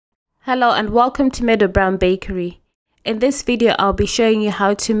Hello and welcome to Meadow Brown Bakery. In this video, I'll be showing you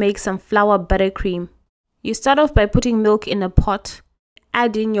how to make some flour buttercream. You start off by putting milk in a pot,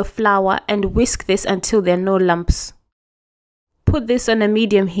 add in your flour and whisk this until there are no lumps. Put this on a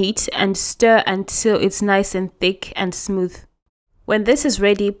medium heat and stir until it's nice and thick and smooth. When this is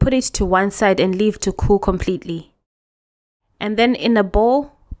ready, put it to one side and leave to cool completely. And then in a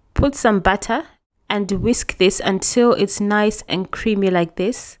bowl, put some butter and whisk this until it's nice and creamy like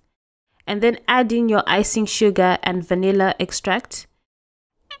this. And then add in your icing sugar and vanilla extract.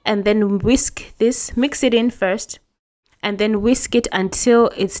 And then whisk this, mix it in first. And then whisk it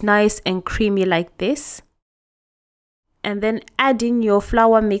until it's nice and creamy like this. And then add in your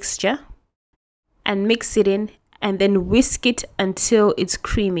flour mixture and mix it in. And then whisk it until it's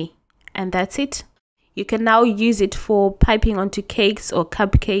creamy. And that's it. You can now use it for piping onto cakes or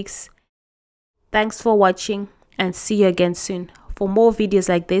cupcakes. Thanks for watching and see you again soon. For more videos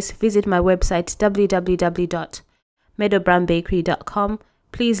like this, visit my website www.meadowbrownbakery.com.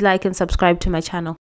 Please like and subscribe to my channel.